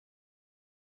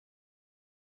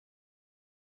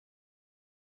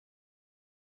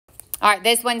All right,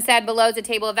 this one said below is a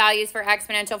table of values for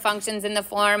exponential functions in the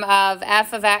form of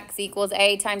f of x equals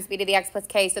a times b to the x plus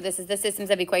k. So this is the systems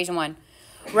of equation 1.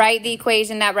 Write the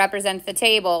equation that represents the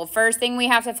table. First thing we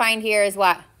have to find here is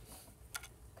what?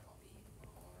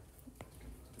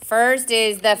 First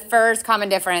is the first common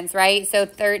difference, right? So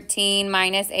 13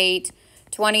 minus 8,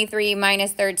 23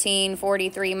 minus 13,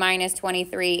 43 minus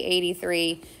 23,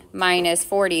 83 minus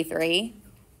 43.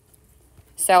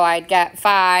 So I'd get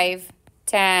 5,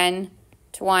 10,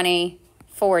 20,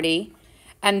 40.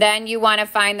 And then you want to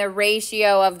find the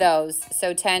ratio of those.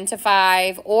 So 10 to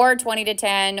 5 or 20 to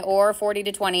 10 or 40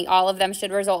 to 20. All of them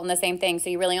should result in the same thing. So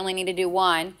you really only need to do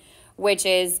one, which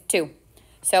is 2.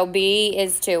 So B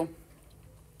is 2.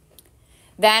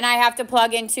 Then I have to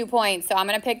plug in 2 points. So I'm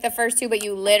going to pick the first two, but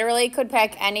you literally could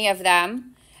pick any of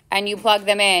them and you plug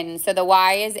them in. So the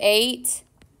Y is 8.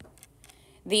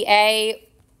 The A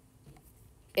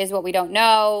is what we don't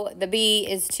know. The B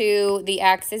is 2. The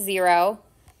X is 0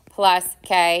 plus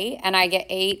K. And I get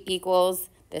 8 equals,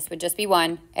 this would just be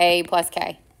 1, A plus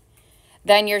K.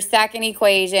 Then your second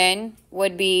equation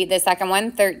would be the second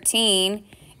one, 13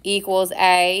 equals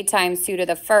A times 2 to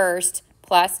the first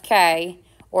plus K,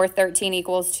 or 13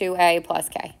 equals 2A plus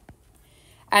K.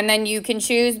 And then you can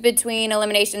choose between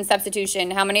elimination and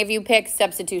substitution. How many of you pick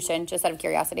substitution, just out of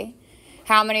curiosity?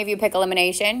 How many of you pick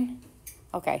elimination?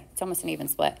 Okay, it's almost an even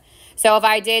split. So if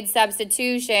I did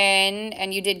substitution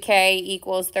and you did K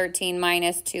equals 13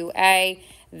 minus 2A,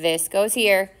 this goes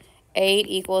here. 8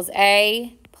 equals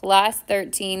A plus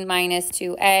 13 minus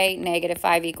 2A, negative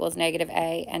 5 equals negative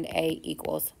A, and A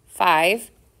equals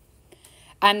 5.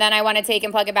 And then I want to take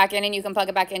and plug it back in, and you can plug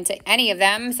it back into any of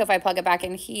them. So if I plug it back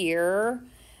in here,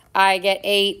 I get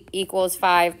 8 equals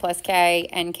 5 plus K,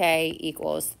 and K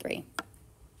equals 3.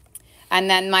 And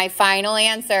then my final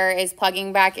answer is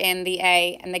plugging back in the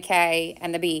A and the K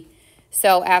and the B.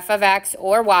 So f of x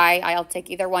or y, I'll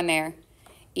take either one there,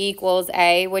 equals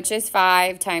A, which is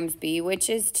 5, times B, which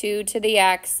is 2 to the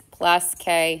x, plus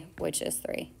K, which is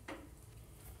 3.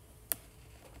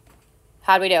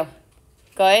 How'd we do?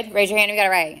 Good? Raise your hand if you got it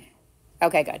right.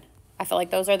 Okay, good. I feel like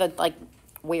those are the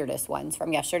weirdest ones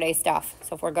from yesterday's stuff.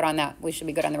 So if we're good on that, we should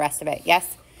be good on the rest of it.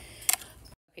 Yes?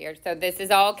 Here. So this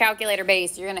is all calculator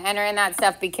based. You're going to enter in that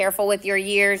stuff. Be careful with your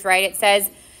years, right? It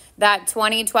says that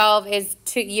 2012 is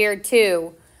year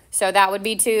 2. So that would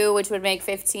be 2, which would make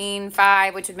 15,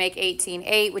 5, which would make 18,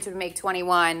 8, which would make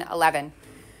 21, 11.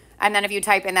 And then if you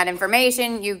type in that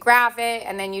information, you graph it,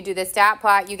 and then you do the stat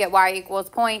plot, you get y equals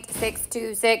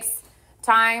 0.626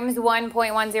 times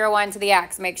 1.101 to the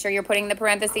x. Make sure you're putting the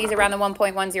parentheses around the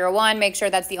 1.101. Make sure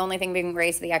that's the only thing being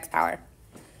raised to the x power.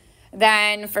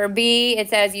 Then for B, it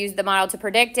says use the model to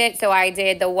predict it. So I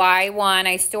did the y1,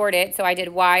 I stored it. So I did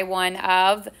y1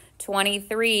 of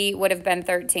 23 would have been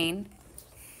 13.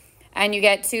 And you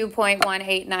get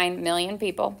 2.189 million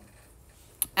people.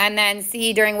 And then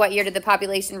C, during what year did the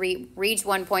population reach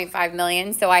 1.5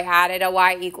 million? So I added a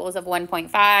y equals of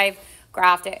 1.5,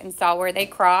 graphed it, and saw where they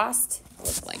crossed. It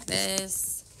looks like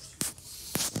this.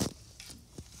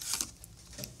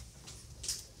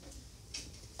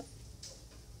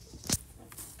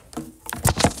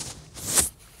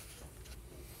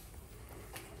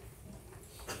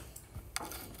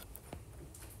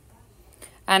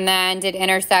 And then did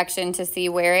intersection to see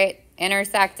where it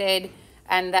intersected.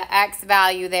 And the x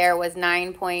value there was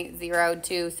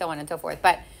 9.02, so on and so forth.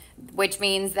 But which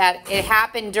means that it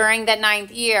happened during the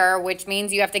 9th year, which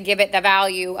means you have to give it the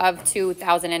value of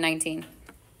 2019.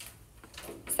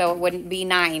 So it wouldn't be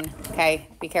 9, okay?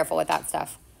 Be careful with that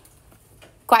stuff.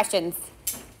 Questions?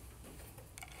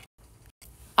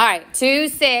 All right,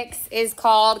 2.6 is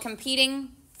called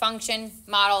competing function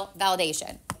model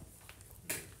validation.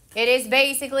 It is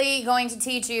basically going to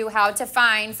teach you how to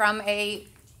find from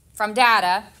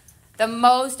data the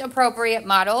most appropriate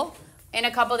model in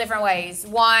a couple different ways.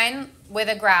 1, with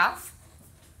a graph.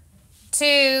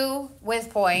 2, with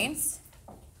points.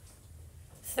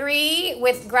 3,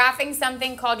 with graphing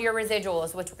something called your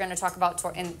residuals, which we're going to talk about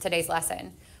in today's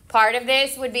lesson. Part of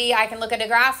this would be I can look at a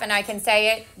graph and I can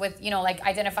say it with, like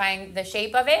identifying the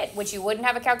shape of it, which you wouldn't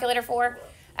have a calculator for.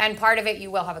 And part of it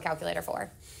you will have a calculator for.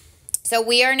 So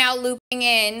we are now looping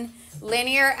in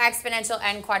linear, exponential,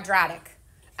 and quadratic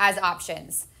as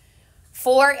options.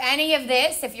 For any of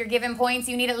this, if you're given points,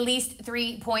 you need at least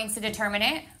 3 points to determine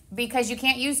it, because you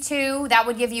can't use 2. That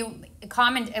would give you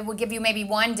it would give you maybe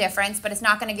 1 difference, but it's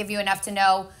not going to give you enough to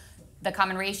know the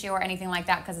common ratio or anything like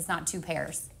that because it's not 2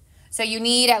 pairs. So you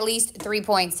need at least 3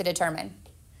 points to determine.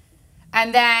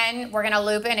 And then we're going to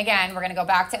loop in again. We're going to go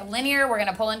back to linear. We're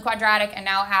going to pull in quadratic and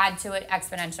now add to it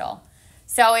exponential.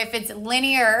 So if it's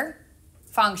linear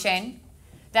function,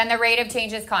 then the rate of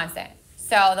change is constant.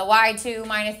 So the y2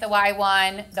 minus the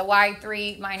y1, the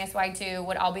y3 minus y2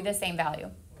 would all be the same value.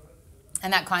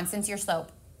 And that constant's your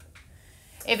slope.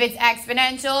 If it's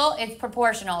exponential, it's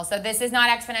proportional. So this is not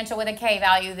exponential with a k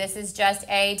value. This is just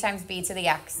a times b to the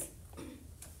x.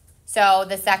 So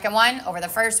the second one over the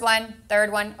first one,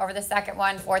 third one over the second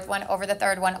one, fourth one over the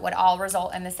third one would all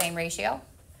result in the same ratio.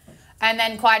 And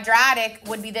then quadratic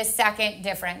would be the second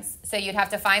difference. So you'd have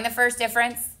to find the first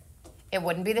difference. It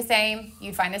wouldn't be the same.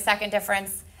 You'd find the second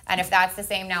difference. And if that's the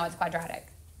same, now it's quadratic.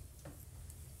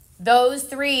 Those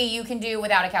three you can do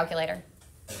without a calculator.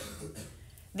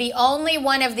 The only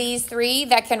one of these three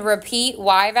that can repeat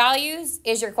y values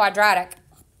is your quadratic.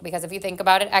 Because if you think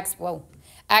about it,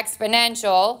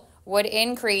 exponential would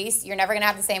increase. You're never going to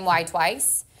have the same y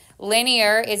twice.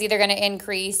 Linear is either going to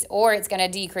increase or it's going to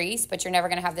decrease, but you're never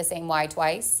going to have the same y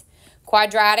twice.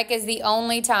 Quadratic is the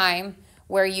only time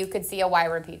where you could see a y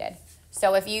repeated.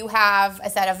 So if you have a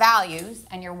set of values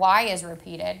and your y is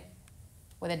repeated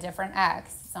with a different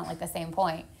x, it's not like the same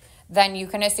point, then you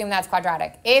can assume that's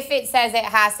quadratic. If it says it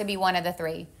has to be one of the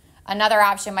three, another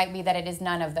option might be that it is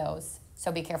none of those.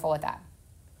 So be careful with that.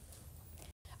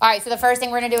 All right, so the first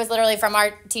thing we're going to do is literally from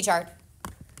our t-chart.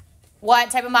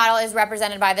 What type of model is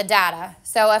represented by the data?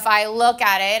 So if I look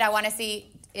at it, I want to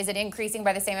see, is it increasing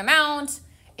by the same amount?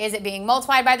 Is it being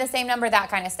multiplied by the same number? That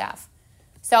kind of stuff.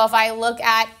 So if I look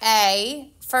at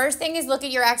A, first thing is look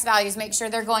at your x values. Make sure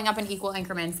they're going up in equal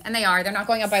increments. And they are. They're not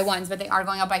going up by ones, but they are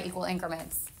going up by equal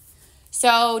increments.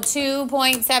 So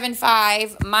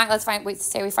 2.75,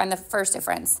 say we find the first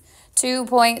difference.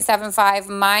 2.75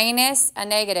 minus a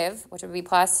negative, which would be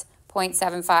plus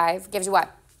 0.75, gives you what?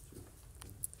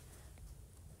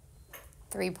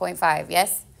 3.5,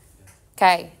 yes?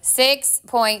 Okay,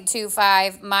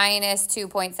 6.25 minus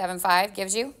 2.75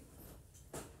 gives you?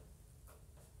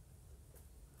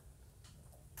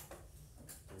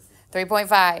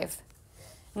 3.5.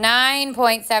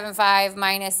 9.75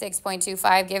 minus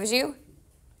 6.25 gives you?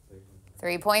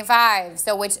 3.5.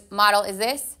 So which model is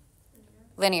this?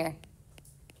 Linear.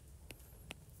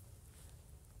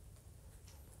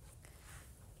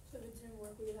 So if it didn't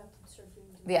work, we would have to start doing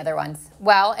the other ones.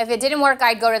 Well, if it didn't work,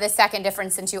 I'd go to the second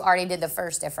difference since you already did the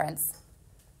first difference.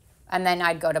 And then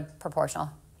I'd go to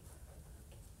proportional.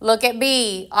 Look at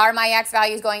B. Are my x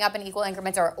values going up in equal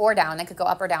increments or down? They could go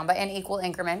up or down, but in equal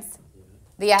increments.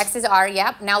 The x's are,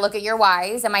 yep. Now look at your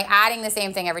y's. Am I adding the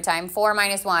same thing every time? 4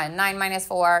 minus 1, 9 minus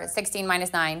 4, 16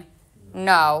 minus 9.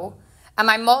 No. Am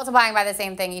I multiplying by the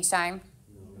same thing each time?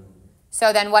 No.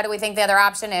 So then what do we think the other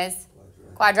option is?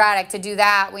 Quadratic. To do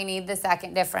that, we need the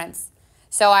second difference.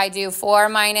 So I do 4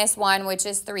 minus 1, which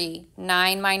is 3,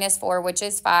 9 minus 4, which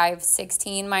is 5,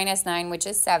 16 minus 9, which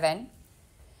is 7,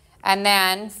 and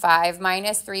then 5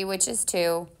 minus 3, which is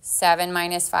 2, 7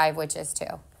 minus 5, which is 2.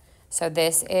 So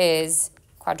this is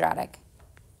quadratic.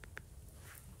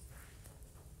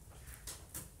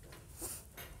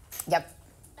 Yep.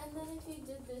 And then if you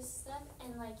did this step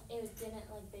and like it didn't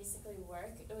like basically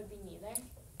work, it would be neither.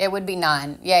 It would be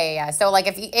none. Yeah. So like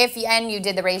if you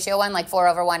did the ratio one, like 4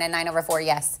 over 1 and 9 over 4,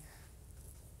 yes.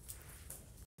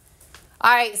 All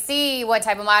right, C, what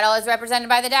type of model is represented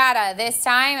by the data? This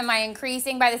time, am I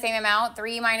increasing by the same amount?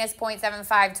 3 minus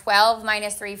 0.75, 12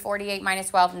 minus 3, 48 minus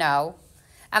 12, no.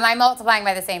 Am I multiplying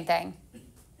by the same thing?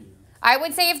 I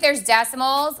would say if there's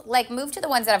decimals, like move to the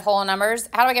ones that have whole numbers.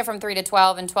 How do I get from 3 to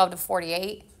 12 and 12 to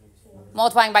 48?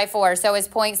 Multiplying by 4. So is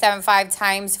 0.75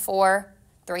 times 4,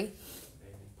 3?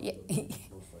 Yeah.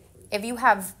 If you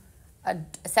have a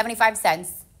 75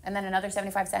 cents, and then another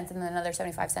 75 cents, and then another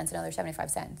 75 cents, another 75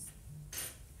 cents,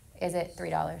 is it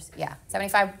 $3? Yeah.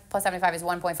 75 plus 75 is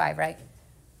 1.5, right?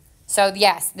 So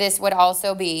yes, this would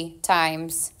also be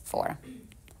times 4.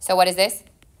 So what is this?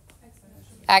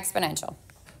 Exponential.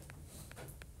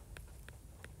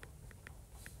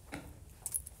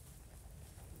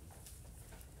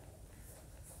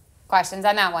 Questions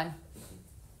on that one?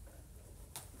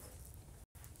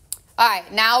 All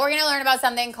right, now we're going to learn about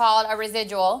something called a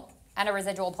residual and a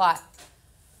residual plot.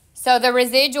 So the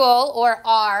residual, or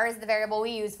R is the variable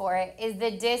we use for it, is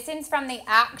the distance from the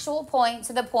actual point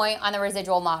to the point on the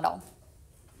residual model,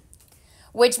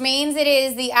 which means it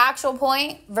is the actual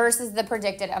point versus the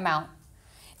predicted amount.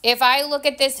 If I look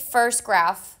at this first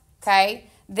graph, okay,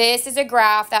 this is a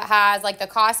graph that has like the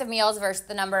cost of meals versus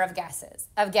the number of guests.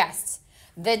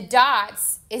 The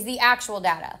dots is the actual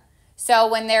data. So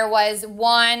when there was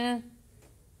 1,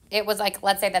 it was like,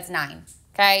 let's say that's 9,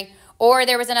 okay? Or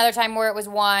there was another time where it was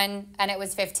 1 and it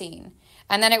was 15.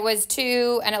 And then it was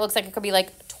 2 and it looks like it could be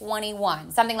like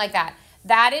 21, something like that.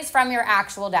 That is from your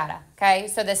actual data, okay?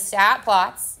 So the stat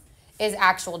plots is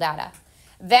actual data.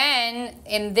 Then,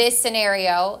 in this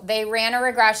scenario, they ran a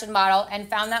regression model and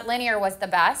found that linear was the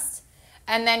best,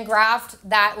 and then graphed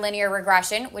that linear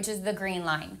regression, which is the green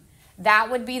line.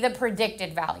 That would be the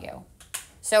predicted value.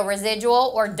 So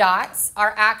residual or dots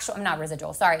are actual, not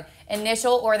residual, sorry.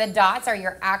 Initial or the dots are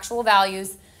your actual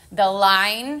values. The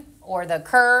line or the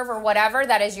curve or whatever,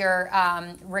 that is your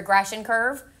regression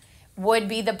curve, would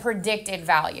be the predicted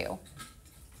value.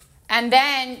 And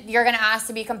then you're going to ask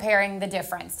to be comparing the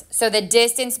difference. So the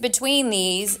distance between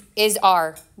these is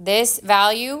R. This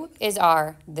value is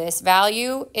R. This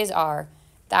value is R.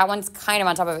 That one's kind of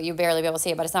on top of it. You barely be able to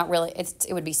see it, but it's not really,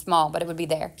 it would be small, but it would be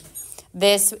there.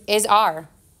 This is R.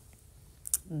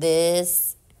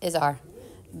 This is R.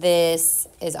 This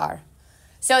is R.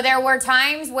 So there were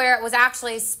times where it was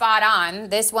actually spot on.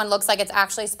 This one looks like it's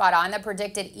actually spot on. The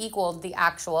predicted equaled the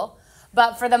actual.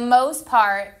 But for the most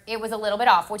part, it was a little bit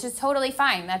off, which is totally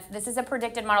fine. This is a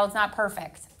predicted model. It's not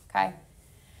perfect, okay?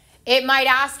 It might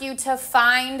ask you to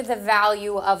find the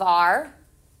value of R.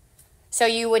 So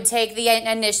you would take the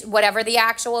initial, whatever the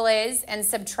actual is, and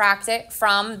subtract it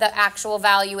from the actual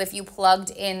value if you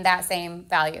plugged in that same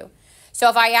value. So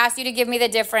if I asked you to give me the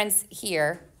difference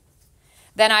here,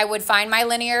 then I would find my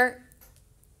linear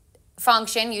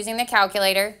function using the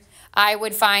calculator. I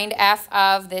would find f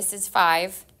of, this is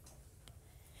 5.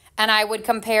 And I would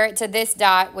compare it to this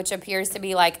dot, which appears to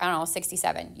be like, I don't know,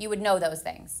 67. You would know those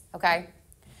things, okay?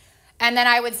 And then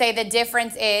I would say the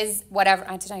difference is whatever.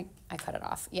 I cut it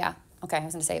off. Yeah, okay. I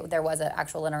was going to say there was an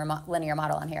actual linear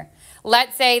model on here.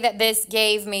 Let's say that this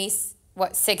gave me,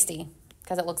 what, 60,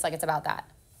 because it looks like it's about that.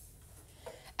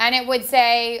 And it would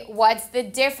say, what's the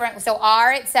difference? So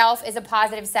R itself is a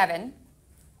positive 7,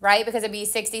 right? Because it'd be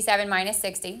 67 minus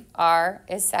 60. R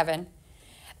is 7.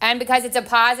 And because it's a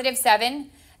positive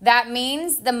 7, that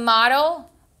means the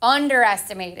model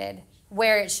underestimated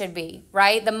where it should be,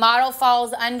 right? The model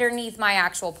falls underneath my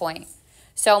actual point.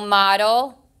 So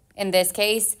model, in this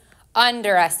case,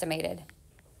 underestimated.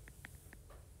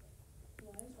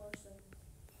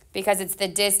 Because it's the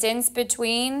distance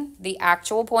between the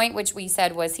actual point, which we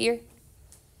said was here,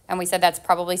 and we said that's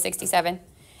probably 67,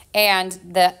 and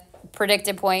the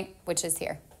predicted point, which is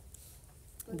here.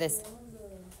 But This. The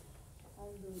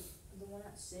one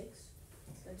at 6,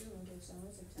 that doesn't make sense.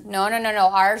 Like No.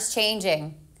 R's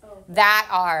changing. Oh. That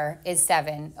R is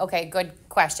 7. Okay, good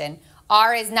question.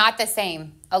 R is not the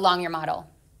same along your model.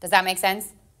 Does that make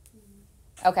sense?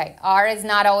 Okay, R is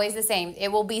not always the same.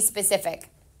 It will be specific.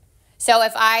 So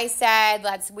if I said,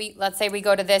 let's say we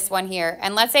go to this one here,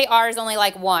 and let's say R is only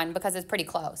like 1 because it's pretty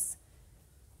close.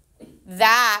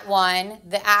 That one,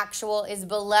 the actual is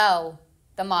below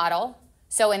the model.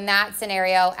 So in that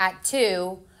scenario, at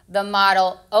 2, the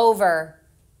model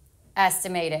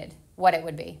overestimated what it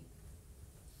would be.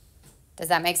 Does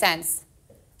that make sense?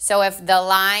 So if the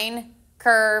line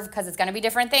curve, because it's going to be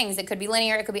different things, it could be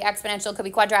linear, it could be exponential, it could be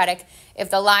quadratic.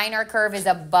 If the line or curve is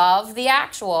above the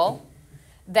actual,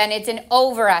 then it's an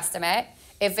overestimate.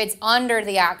 If it's under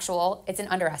the actual, it's an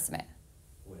underestimate.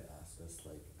 Would it ask us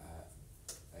like at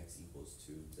x equals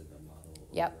 2 did the model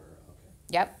Yep. over? Okay.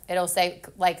 Yep. It'll say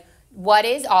like, what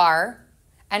is R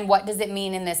and what does it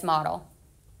mean in this model?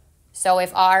 So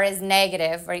if R is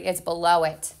negative, right, it's below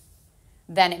it,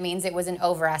 then it means it was an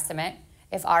overestimate.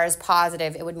 If R is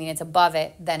positive, it would mean it's above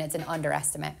it, then it's an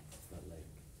underestimate. But like,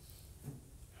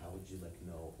 how would you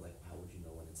know when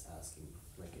it's asking?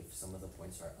 Like if some of the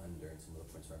points are under and some of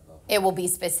the points are above? It will be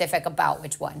specific about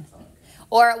which one. Oh, okay.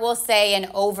 Or it will say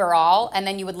an overall, and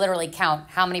then you would literally count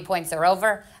how many points are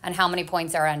over and how many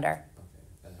points are under. Okay.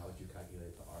 And how would you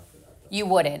calculate the R for that? You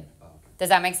wouldn't. Oh, okay. Does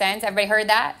that make sense? Everybody heard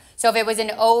that? So if it was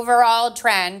an overall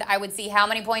trend, I would see how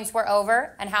many points were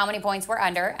over and how many points were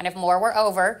under. And if more were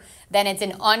over, then it's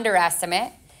an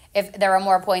underestimate. If there are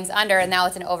more points under, and now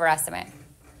it's an overestimate.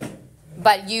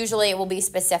 But usually it will be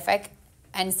specific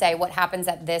and say what happens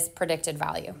at this predicted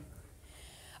value.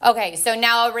 Okay, so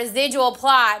now a residual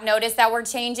plot, notice that we're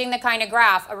changing the kind of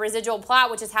graph. A residual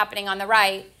plot, which is happening on the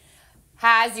right,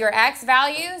 has your x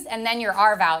values and then your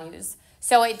r values.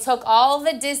 So it took all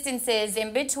the distances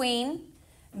in between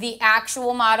the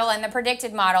actual model and the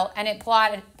predicted model, and it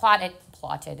plotted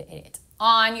it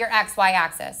on your xy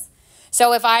axis.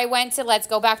 So if I went to, let's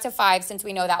go back to 5 since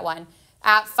we know that one.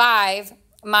 At 5,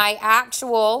 my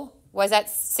actual was at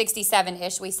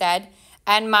 67-ish, we said,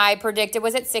 and my predicted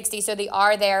was at 60, so the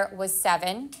r there was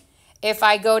 7. If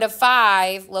I go to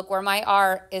 5, look where my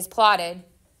r is plotted,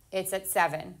 it's at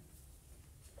 7.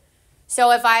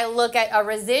 So if I look at a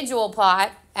residual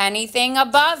plot, anything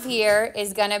above here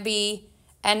is going to be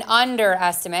an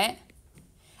underestimate,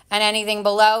 and anything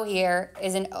below here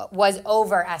was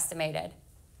overestimated.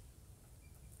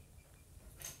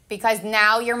 because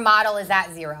now your model is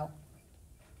at 0.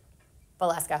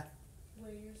 Valeska.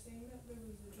 Wait, you're saying that the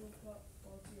residual plot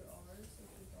falls to your R's, like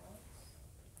the dots?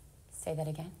 Say that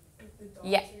again. Like the dots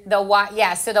Yeah, are your the y.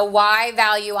 Yeah, so the y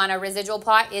value on a residual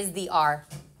plot is the r.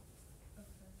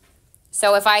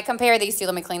 So if I compare these two,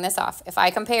 let me clean this off. If I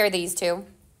compare these two,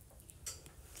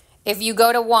 if you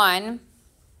go to 1,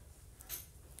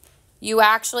 you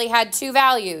actually had 2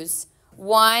 values.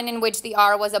 One in which the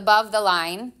r was above the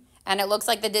line, and it looks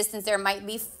like the distance there might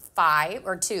be 5,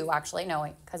 or 2 actually. No,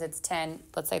 wait, because it's 10.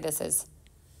 Let's say this is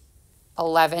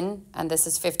 11, and this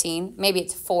is 15. Maybe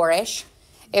it's 4-ish.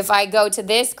 If I go to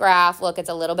this graph, look, it's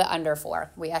a little bit under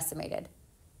 4, we estimated.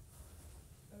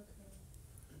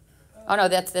 Oh, no,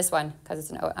 that's this one, because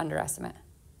it's an underestimate.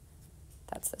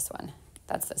 That's this one.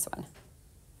 That's this one.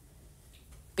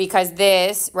 Because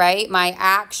this, right, my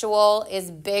actual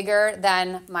is bigger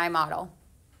than my model.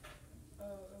 Oh,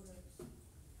 okay.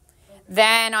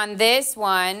 Then on this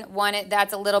one,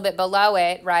 that's a little bit below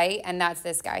it, right, and that's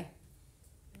this guy.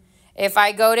 If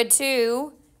I go to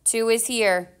 2, 2 is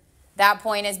here. That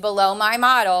point is below my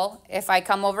model. If I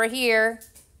come over here,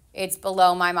 it's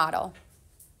below my model.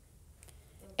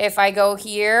 If I go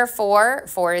here, 4,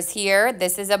 4 is here.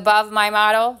 This is above my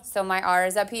model, so my r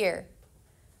is up here.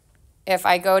 If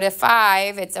I go to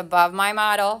 5, it's above my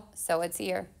model, so it's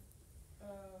here.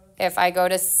 If I go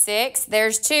to 6,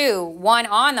 there's 2. 1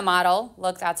 on the model,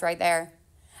 look, that's right there.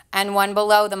 And 1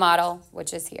 below the model,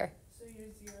 which is here. So your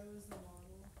 0 is the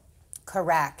model?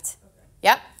 Correct. Okay.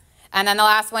 Yep. And then the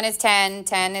last one is 10.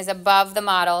 10 is above the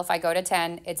model. If I go to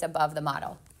 10, it's above the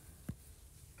model.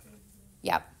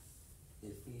 Yep.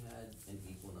 If we had an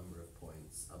equal number of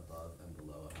points above and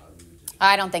below, how do you determine?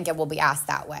 I don't think it will be asked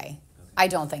that way. I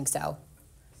don't think so.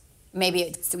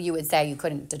 Maybe you would say you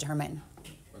couldn't determine.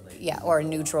 Or like, Yeah, or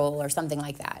neutral or something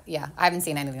like that. Yeah, I haven't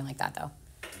seen anything like that though.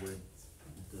 Would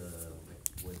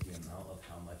the amount of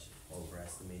how much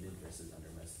overestimated versus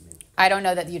underestimated? I don't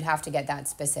know that you'd have to get that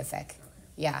specific. Okay.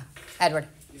 Yeah. Edward.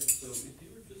 Yeah, so if you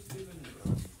were just given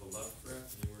the left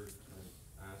graph and you were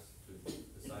asked to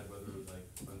decide whether it was like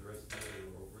underestimated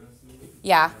or overestimated,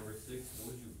 Yeah. number 6, what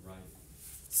would you write?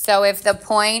 So if the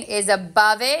point is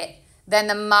above it, then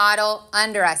the model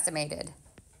underestimated.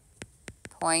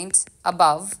 Point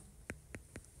above,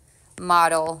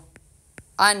 model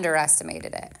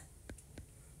underestimated it.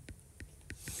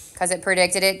 Because it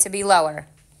predicted it to be lower.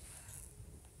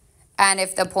 And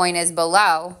if the point is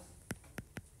below,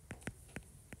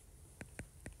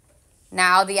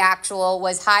 now the actual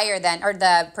was higher than, or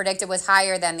the predicted was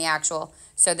higher than the actual.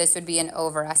 So this would be an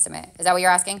overestimate. Is that what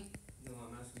you're asking? No,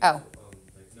 I'm asking Oh.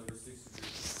 like number 6,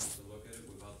 if you were to look at it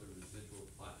without the residual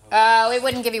plot. Oh, it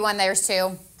wouldn't give you one there's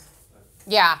 2.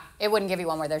 Yeah, it wouldn't give you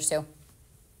one where there's 2.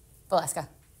 Valeska.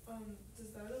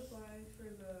 Does that apply for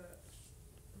the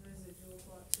residual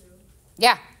plot too?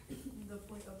 Yeah, The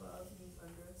point above means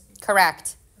underestimated?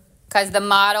 correct. Because the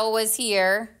model was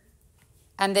here,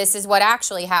 and this is what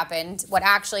actually happened. What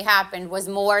actually happened was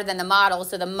more than the model,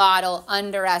 so the model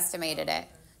underestimated it.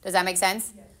 Does that make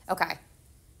sense? Yes. Okay.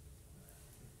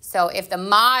 So if the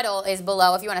model is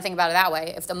below, if you want to think about it that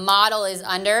way, if the model is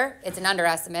under, it's an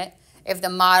underestimate. If the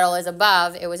model is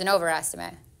above, it was an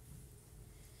overestimate.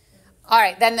 All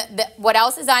right, then what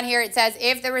else is on here? It says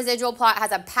if the residual plot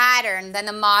has a pattern, then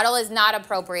the model is not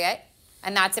appropriate,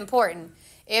 and that's important.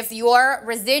 If your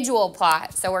residual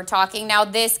plot, so we're talking now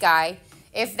this guy,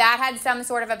 if that had some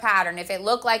sort of a pattern, if it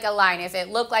looked like a line, if it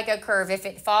looked like a curve, if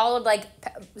it followed like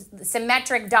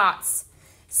symmetric dots,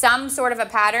 some sort of a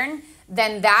pattern,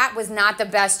 then that was not the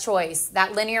best choice.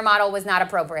 That linear model was not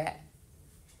appropriate.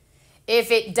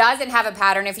 If it doesn't have a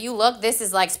pattern, if you look, this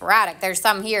is like sporadic. There's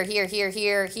some here, here, here,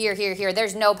 here, here, here, here.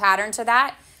 There's no pattern to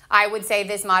that. I would say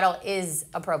this model is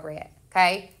appropriate,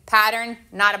 okay? Pattern,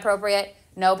 not appropriate.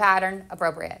 No pattern,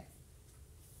 appropriate.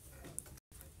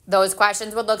 Those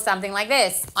questions would look something like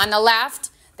this. On the left,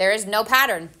 there is no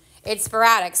pattern. It's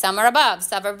sporadic. Some are above,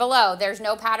 some are below. There's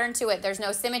no pattern to it. There's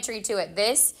no symmetry to it.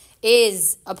 This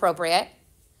is appropriate.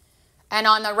 And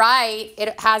on the right,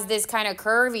 it has this kind of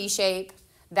curvy shape.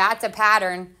 That's a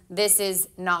pattern. This is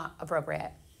not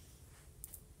appropriate.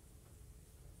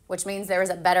 Which means there is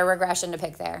a better regression to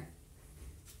pick there.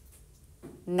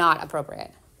 Not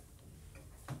appropriate.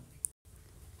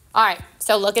 All right,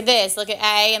 so look at this. Look at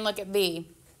A and look at B.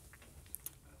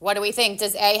 What do we think?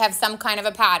 Does A have some kind of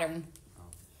a pattern?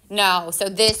 No, so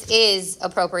this is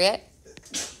appropriate.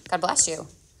 God bless you.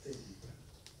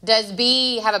 Does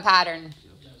B have a pattern?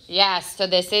 Yes, so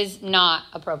this is not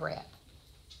appropriate.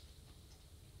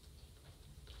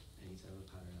 Any type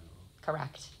of pattern at all?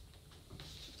 Correct.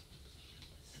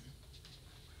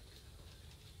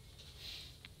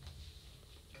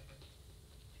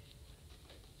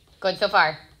 Good so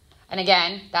far. And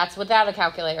again, that's without a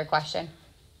calculator question.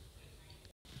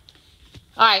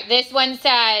 All right, this one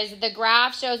says the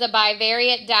graph shows a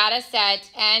bivariate data set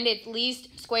and its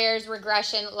least squares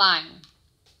regression line.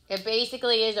 It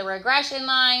basically is a regression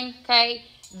line, okay?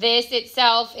 This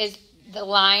itself is the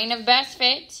line of best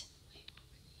fit.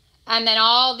 And then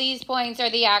all these points are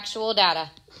the actual data.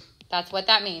 That's what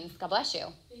that means. God bless you.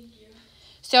 Thank you.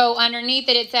 So underneath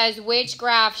it, it says which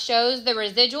graph shows the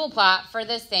residual plot for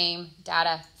the same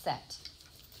data set.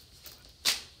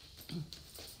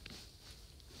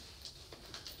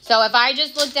 So if I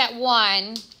just looked at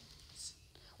one,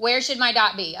 where should my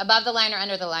dot be? Above the line or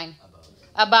under the line?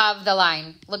 Above the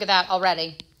line. Look at that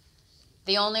already.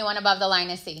 The only one above the line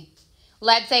is C.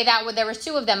 Let's say that there was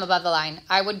 2 of them above the line.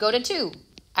 I would go to 2.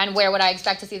 And where would I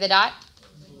expect to see the dot?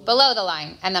 Below the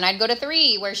line. And then I'd go to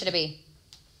 3. Where should it be?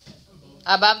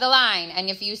 Above the line. And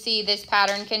if you see this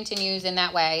pattern continues in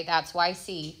that way, that's why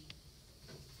C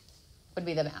would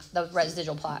be the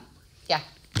residual plot. Yeah.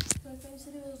 But if I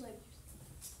said it was like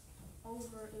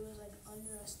over, it was like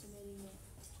underestimating it.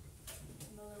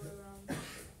 Another way around.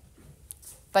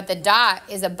 But the dot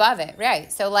is above it, right?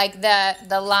 So like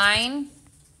the line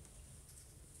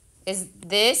is,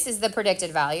 this is the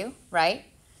predicted value, right?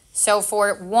 So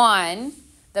for 1,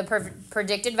 the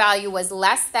predicted value was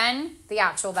less than the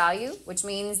actual value, which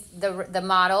means the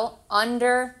model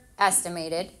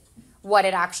underestimated what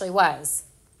it actually was.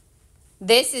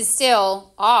 This is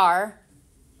still R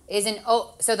is an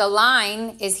O, so the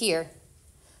line is here.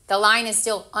 The line is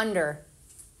still under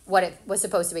what it was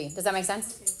supposed to be. Does that make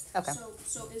sense? Okay.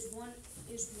 So did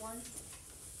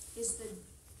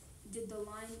the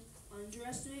line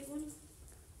underestimate one?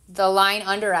 The line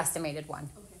underestimated 1.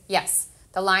 Okay. Yes.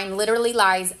 The line literally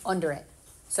lies under it.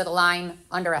 So the line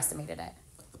underestimated it.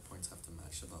 But the points have to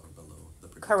match above or below the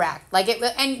predicted. Correct. Like it,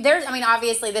 and there's, I mean,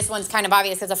 obviously this one's kind of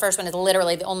obvious because the first one is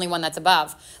literally the only one that's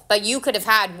above. But you could have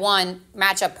had one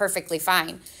match up perfectly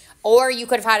fine. Or you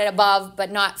could have had it above,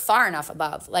 but not far enough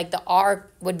above. Like the R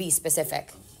would be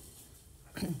specific.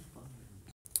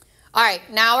 All right,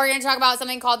 now we're going to talk about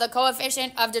something called the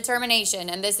coefficient of determination.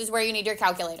 And this is where you need your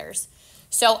calculators.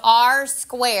 So R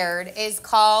squared is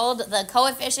called the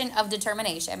coefficient of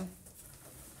determination.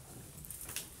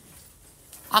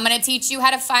 I'm going to teach you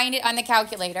how to find it on the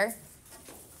calculator.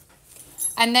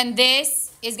 And then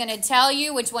this is going to tell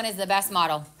you which one is the best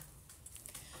model.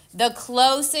 The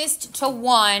closest to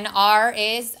 1 R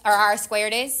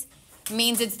squared is,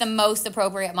 means it's the most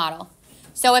appropriate model.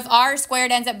 So if R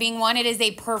squared ends up being 1, it is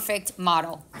a perfect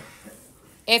model.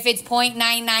 If it's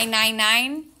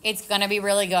 0.9999, it's going to be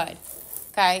really good.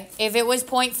 Okay? If it was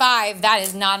 0.5, that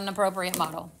is not an appropriate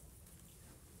model.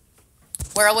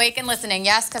 We're awake and listening,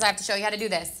 yes? Because I have to show you how to do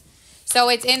this. So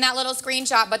it's in that little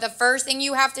screenshot, but the first thing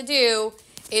you have to do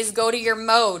is go to your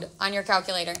mode on your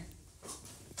calculator.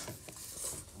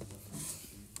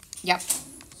 Yep.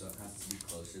 So it has to be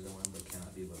closer than 1, but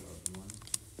cannot be below the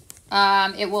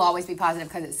 1? It will always be positive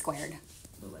because it's squared.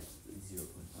 But like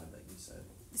 0.5 like you said.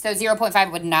 So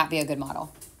 0.5 would not be a good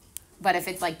model. But if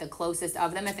it's like the closest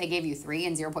of them, if they gave you 3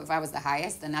 and 0.5 was the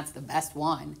highest, then that's the best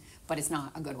one. But it's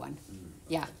not a good one.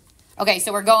 Yeah. Okay,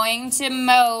 so we're going to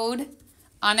mode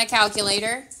on the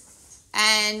calculator.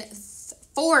 And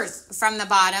 4th from the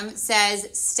bottom says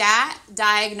stat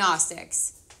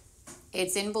diagnostics.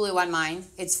 It's in blue on mine.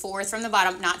 It's 4th from the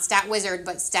bottom, not stat wizard,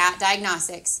 but stat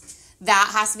diagnostics.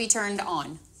 That has to be turned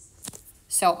on.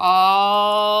 So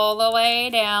all the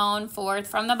way down, 4th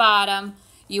from the bottom,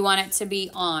 you want it to be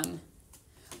on.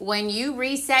 When you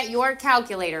reset your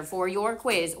calculator for your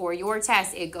quiz or your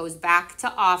test, it goes back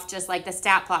to off, just like the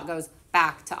stat plot goes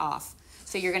back to off.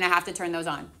 So you're going to have to turn those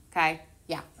on, okay?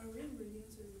 Yeah. Are we in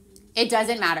radians or degrees? It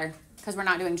doesn't matter because we're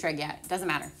not doing trig yet. It doesn't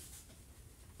matter.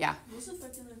 Yeah. What's the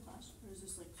effect in the class? Or is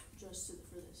this like just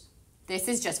for this? This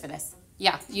is just for this.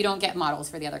 Yeah, you don't get models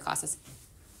for the other classes.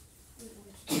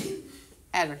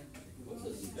 Edward. What's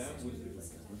a stat wizard?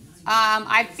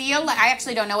 I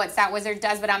actually don't know what Stat Wizard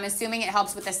does, but I'm assuming it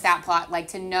helps with the stat plot, like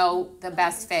to know the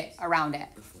best fit around it.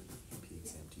 Before the AP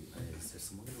exam, is there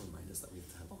someone to remind us that we have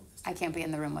to have all this? I can't be in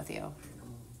the room with you.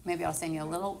 Maybe I'll send you a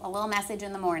little message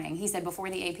in the morning. He said before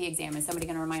the AP exam, is somebody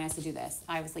going to remind us to do this?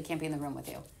 I obviously can't be in the room with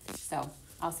you. So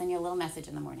I'll send you a little message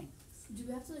in the morning. Do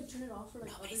we have to like turn it off for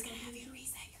like Nobody's other going to have you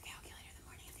calculations? reset your calculator the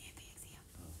morning of the AP exam.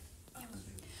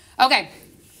 Okay.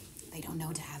 They don't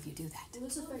know to have you do that. Will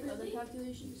this affect other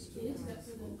calculations?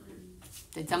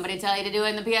 Did somebody tell you to do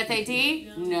it in the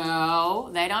PSAT? No,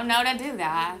 they don't know to do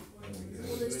that.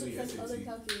 Will this affect other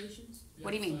calculations?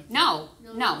 What do you mean? No.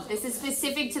 This is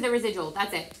specific to the residual.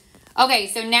 That's it. Okay,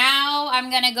 so now I'm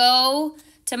going to go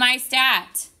to my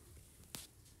stat.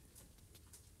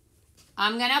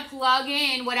 I'm going to plug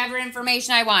in whatever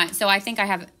information I want. So I think I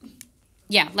have,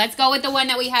 yeah, let's go with the one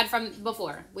that we had from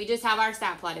before. We just have our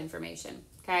stat plot information,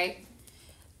 okay?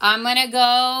 I'm going to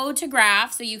go to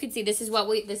graph so you can see this is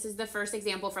the first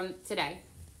example from today.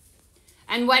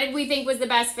 And what did we think was the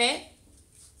best fit?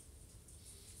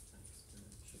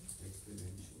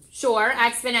 Sure,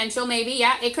 exponential maybe,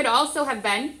 yeah. It could also have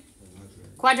been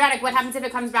quadratic. What happens if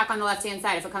it comes back on the left-hand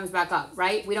side, if it comes back up,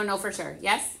 right? We don't know for sure,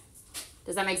 yes?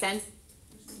 Does that make sense?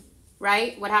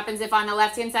 Right? What happens if on the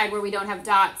left-hand side where we don't have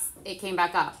dots, it came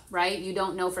back up, right? You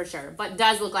don't know for sure, but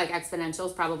does look like exponential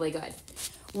is probably good.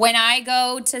 When I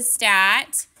go to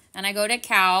stat and I go to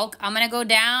calc, I'm going to go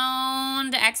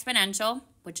down to exponential,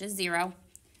 which is 0.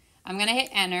 I'm going to hit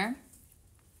enter.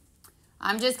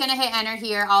 I'm just going to hit enter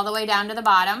here all the way down to the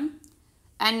bottom.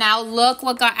 And now look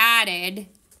what got added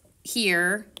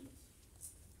here.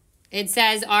 It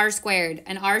says r squared,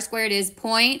 and r squared is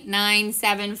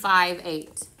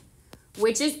 0.9758,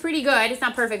 which is pretty good. It's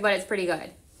not perfect, but it's pretty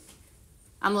good.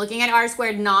 I'm looking at r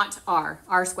squared, not r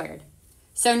squared.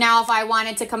 So now if I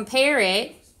wanted to compare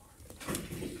it,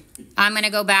 I'm going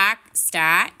to go back,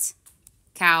 stat,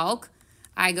 calc.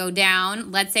 I go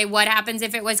down. Let's say what happens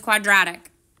if it was quadratic?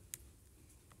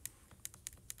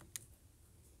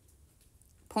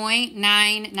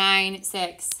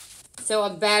 0.996. So a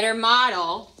better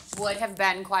model would have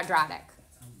been quadratic.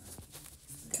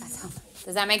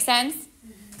 Does that make sense?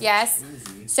 Yes?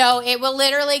 So it will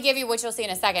literally give you, which you'll see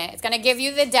in a second, it's going to give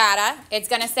you the data. It's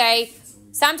going to say,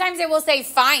 sometimes it will say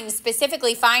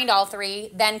specifically find all three,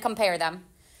 then compare them.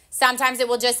 Sometimes it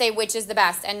will just say which is the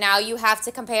best, and now you have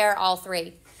to compare all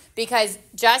three. Because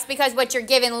just because what you're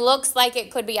given looks like it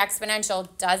could be exponential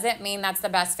doesn't mean that's the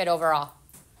best fit overall.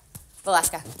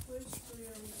 Valeska.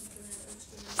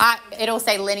 It'll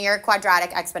say linear,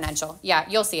 quadratic, exponential. Yeah,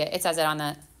 you'll see it. It says it on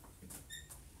the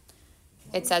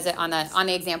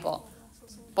example.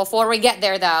 Before we get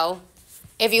there though,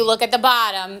 if you look at the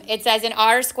bottom, it says an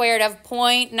r squared of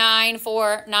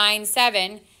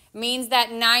 0.9497 means that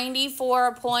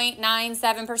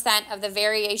 94.97% of the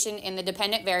variation in the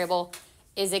dependent variable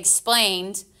is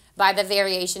explained by the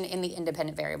variation in the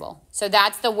independent variable. So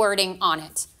that's the wording on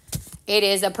it. It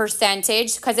is a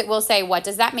percentage because it will say, what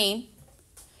does that mean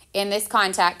in this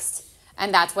context?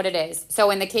 And that's what it is.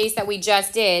 So in the case that we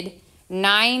just did,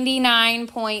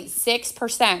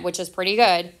 99.6%, which is pretty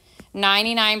good,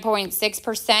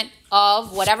 99.6%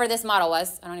 of whatever this model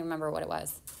was, I don't even remember what it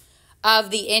was,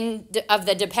 of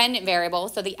the dependent variable,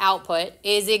 so the output,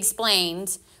 is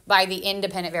explained by the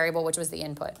independent variable, which was the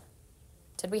input.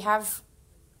 Did we have,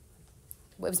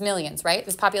 it was millions, right? It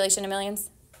was population of millions?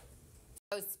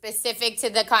 So specific to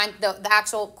the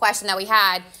actual question that we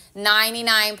had,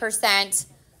 99%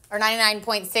 or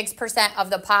 99.6% of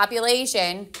the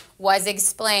population was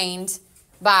explained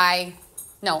by,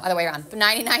 no, other way around.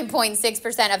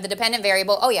 99.6% of the dependent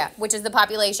variable, oh yeah, which is the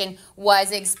population,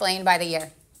 was explained by the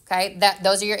year. Okay,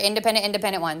 those are your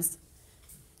independent ones.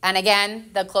 And again,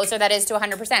 the closer that is to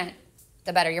 100%,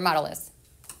 the better your model is.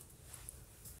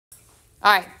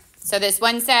 All right, so this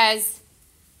one says,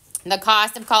 the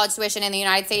cost of college tuition in the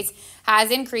United States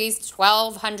has increased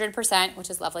 1,200%, which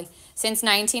is lovely, since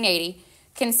 1980.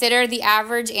 Consider the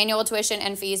average annual tuition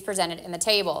and fees presented in the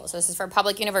table. So this is for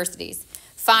public universities.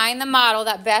 Find the model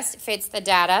that best fits the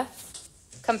data.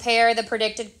 Compare the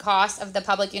predicted cost of the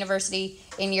public university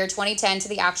in year 2010 to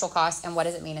the actual cost, and what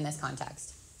does it mean in this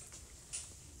context?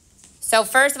 So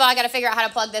first of all, I got to figure out how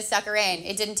to plug this sucker in.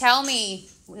 It didn't tell me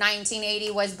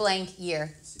 1980 was blank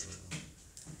year.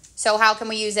 So how can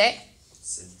we use it?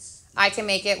 I can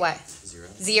make it what?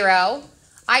 0.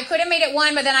 I could have made it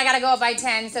 1, but then I got to go up by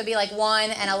 10. So it'd be like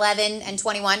 1 and 11 and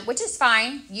 21, which is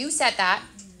fine. You set that.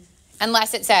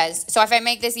 Unless it says. So if I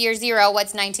make this year 0,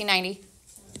 what's 1990?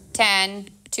 10,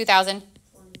 2000,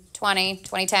 20,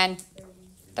 2010,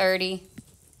 30,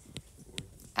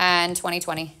 and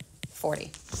 2020,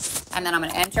 40. And then I'm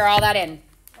going to enter all that in.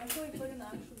 Why can't we put in the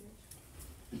actual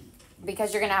years?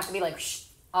 Because you're going to have to be like, shh,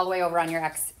 all the way over on your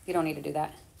X. You don't need to do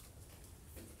that.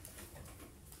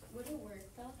 Would it work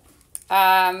though?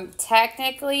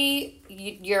 Technically,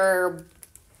 your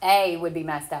A would be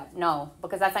messed up. No,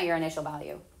 because that's not your initial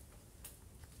value.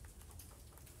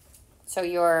 So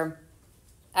your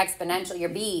exponential, your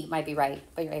B might be right,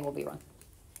 but your A will be wrong.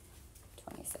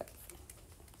 27.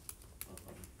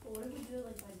 But what if we do it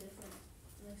like by different,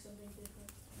 like something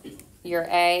different? Your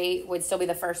A would still be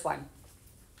the first one.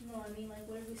 No, I mean like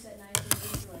what if we set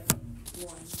 1980 to like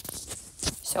 1?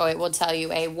 So it will tell you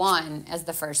A1 as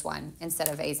the first one instead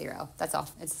of A0. That's all.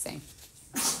 It's the same.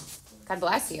 God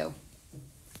bless you.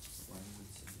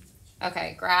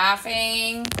 Okay,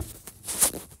 graphing.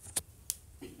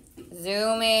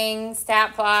 Zooming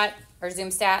stat plot or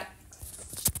zoom stat.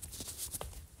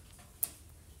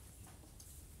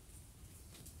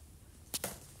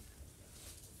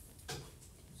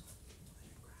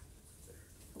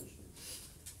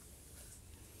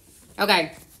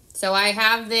 Okay, so I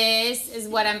have this is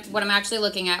what I'm actually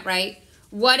looking at, right?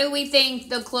 What do we think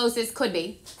the closest could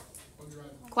be?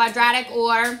 Quadratic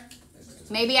or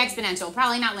maybe exponential,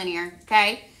 probably not linear,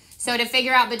 okay? So to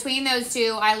figure out between those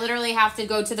two, I literally have to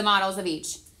go to the models of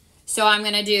each. So I'm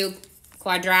gonna do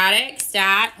quadratic,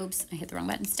 stat, oops, I hit the wrong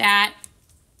button, stat,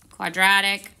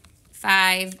 quadratic,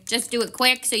 5. Just do it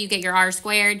quick so you get your r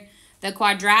squared. The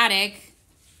quadratic,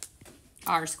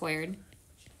 r squared,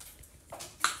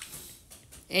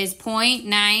 is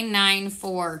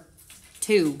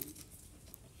 0.9942.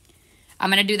 I'm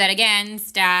going to do that again,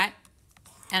 stat,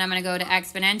 and I'm going to go to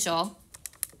exponential.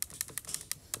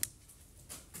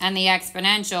 And the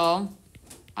exponential,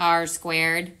 r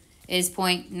squared, is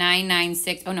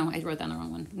 0.996. Oh, no, I wrote down the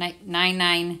wrong one.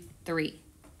 993.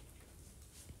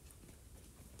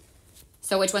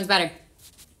 So which one's better?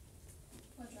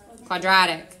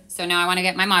 Quadratic. So now I want to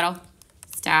get my model.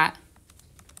 Stat,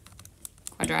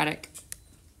 quadratic.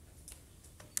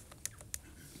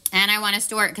 And I want to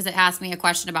store it because it asked me a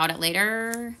question about it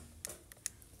later.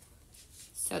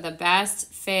 So the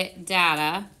best fit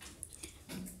data,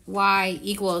 y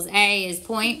equals a is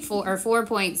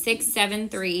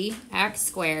 4.673 x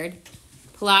squared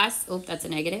plus, oh, that's a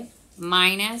negative,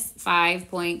 minus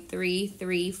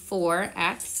 5.334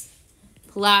 x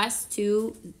plus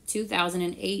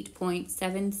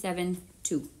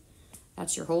 2008.772.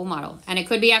 That's your whole model. And it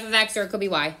could be f of x or it could be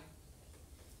y.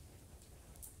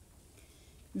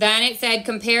 Then it said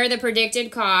compare the predicted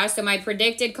cost. So my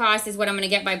predicted cost is what I'm going to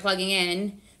get by plugging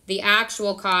in. The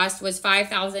actual cost was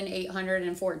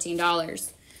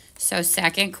 $5,814. So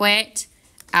second quit,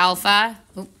 alpha,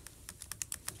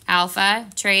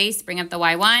 trace, bring up the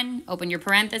Y1, open your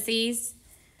parentheses.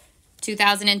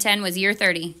 2010 was year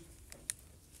 30.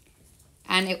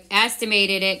 And it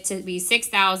estimated it to be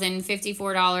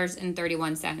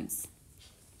 $6,054.31.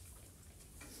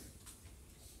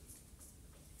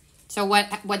 So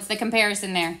what's the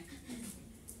comparison there?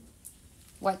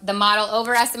 What, the model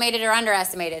overestimated or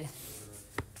underestimated?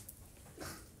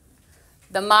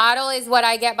 The model is what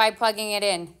I get by plugging it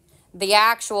in. The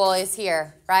actual is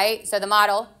here, right? So the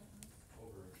model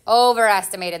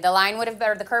overestimated. The line would have been,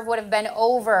 or the curve would have been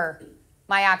over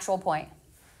my actual point.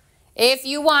 If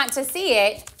you want to see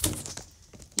it,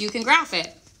 you can graph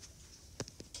it.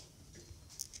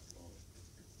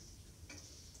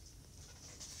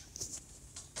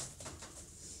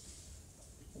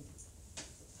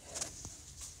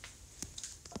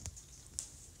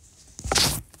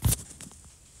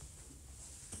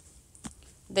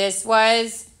 This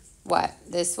was what?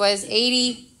 This was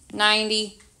 80,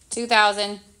 90,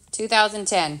 2000,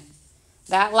 2010.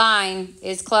 That line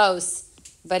is close,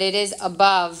 but it is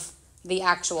above the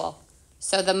actual.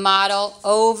 So the model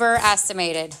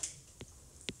overestimated.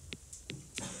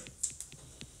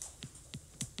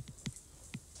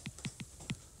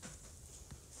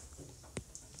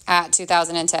 At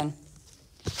 2010.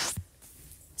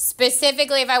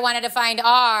 Specifically, if I wanted to find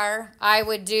R, I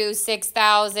would do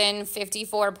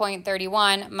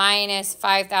 6,054.31 minus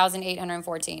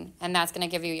 5,814. And that's going to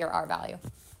give you your R value.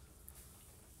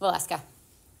 Valeska.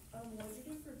 What did you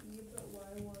do for B, but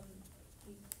Y1?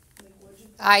 Like, what did you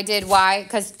do? I did Y,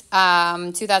 because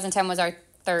 2010 was our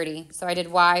 30. So I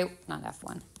did Y, not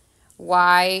F1.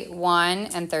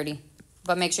 Y1 and 30.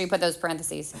 But make sure you put those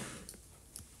parentheses.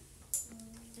 It's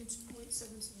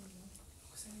 0.771.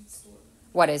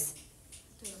 What is?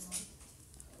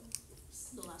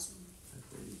 The last one.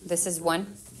 This is 1?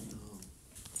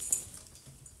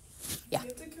 Yeah. Do you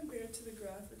have to compare it to the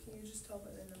graph, or can you just tell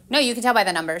by the number? No, you can tell by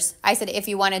the numbers. I said if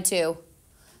you wanted to.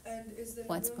 And is the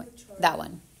What's number on the chart? that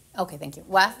one? Okay, thank you.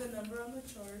 What? Is the number on the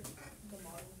chart the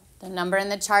model? The number in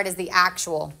the chart is the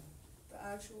actual. The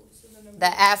actual, so the number.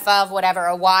 The F of whatever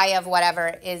or Y of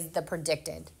whatever is the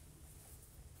predicted.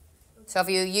 So if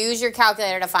you use your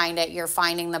calculator to find it, you're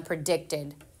finding the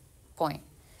predicted point.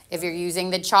 If you're using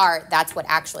the chart, that's what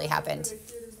actually happened.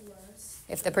 Predicted is less.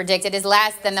 If the predicted is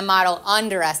less, then the model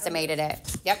underestimated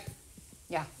it. Yep.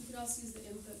 Yeah. You could also use the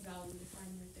input value to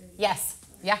find your 30. Yes.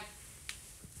 Yeah.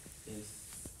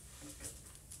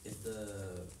 If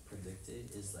the predicted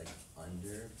is like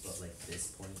under, but like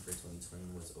this point for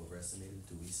 2020 was overestimated,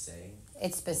 do we say?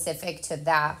 It's specific to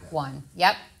that one.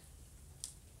 Yep.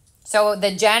 So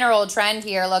the general trend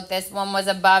here, look, this one was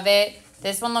above it.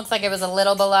 This one looks like it was a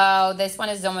little below. This one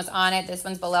is almost on it. This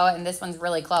one's below it, and this one's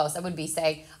really close. I would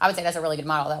say that's a really good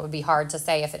model. That would be hard to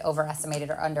say if it overestimated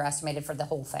or underestimated for the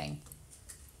whole thing.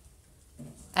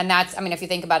 And that's, I mean, if you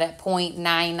think about it,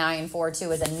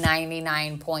 0.9942 is a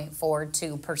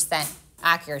 99.42%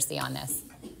 accuracy on this.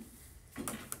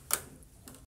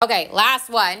 Okay,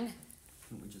 last one.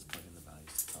 Can we just plug in the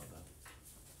values to tell them?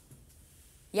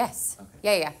 Yes.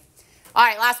 Okay. Yeah. All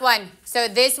right, last one. So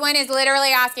this one is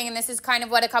literally asking, and this is kind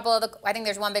of what a couple of I think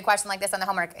there's one big question like this on the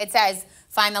homework. It says,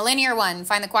 find the linear one,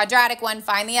 find the quadratic one,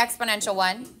 find the exponential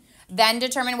one, then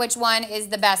determine which one is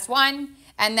the best one,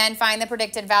 and then find the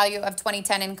predicted value of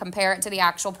 2010 and compare it to the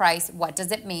actual price. What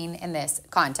does it mean in this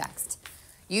context?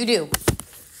 You do.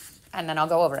 And then I'll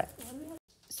go over it.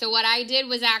 So what I did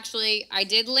was actually, I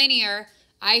did linear.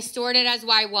 I stored it as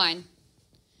Y1.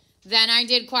 Then I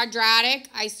did quadratic.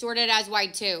 I stored it as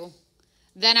Y2.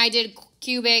 Then I did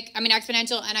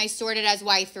exponential, and I stored it as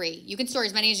Y3. You can store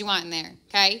as many as you want in there,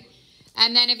 okay?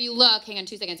 And then if you look, hang on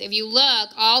 2 seconds. If you look,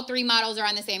 all 3 models are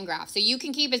on the same graph. So you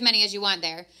can keep as many as you want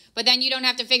there. But then you don't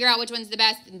have to figure out which one's the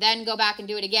best and then go back and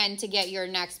do it again to get your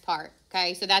next part,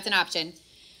 okay? So that's an option.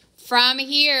 From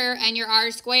here and your R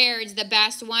squareds, the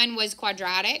best one was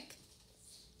quadratic.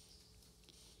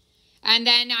 And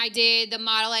then I did the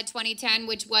model at 2010,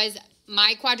 which was,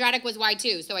 my quadratic was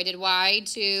Y2. So I did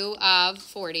Y2 of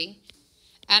 40.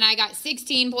 And I got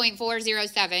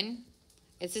 16.407.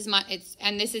 This is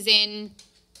and this is in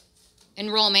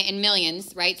enrollment in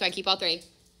millions, right? So I keep all 3.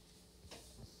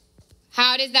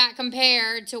 How does that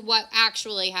compare to what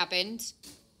actually happened?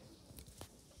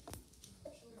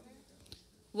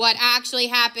 What actually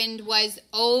happened was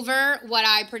over what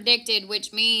I predicted,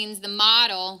 which means the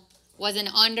model was an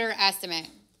underestimate.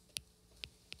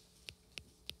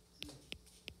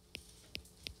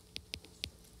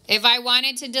 If I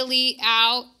wanted to delete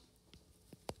out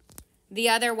the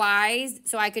other y's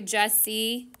so I could just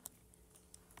see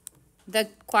the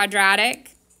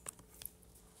quadratic,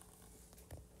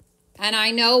 and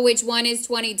I know which one is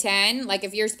 2010, like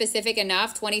if you're specific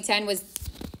enough, 2010 was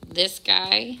this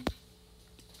guy.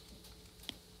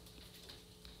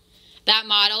 That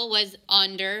model was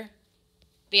under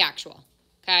the actual,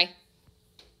 okay?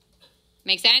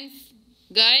 Make sense?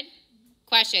 Good?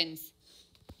 Questions?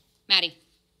 Maddie?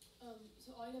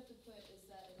 So all you have to put is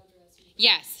that it underestimated.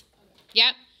 Yes. Okay.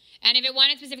 Yep. And if it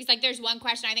wanted specifics, like there's one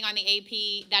question I think on the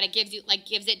AP that it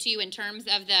gives it to you in terms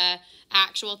of the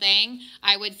actual thing.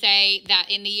 I would say that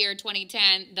in the year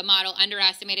 2010, the model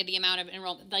underestimated the amount of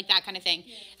enrollment, like that kind of thing.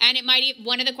 Yeah. And it might,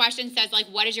 one of the questions says like,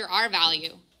 what is your R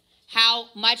value? How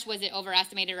much was it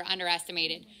overestimated or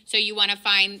underestimated? So you want to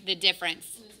find the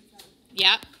difference.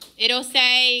 Yep. It'll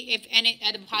say if, and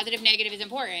the positive negative is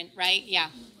important, right? Yeah.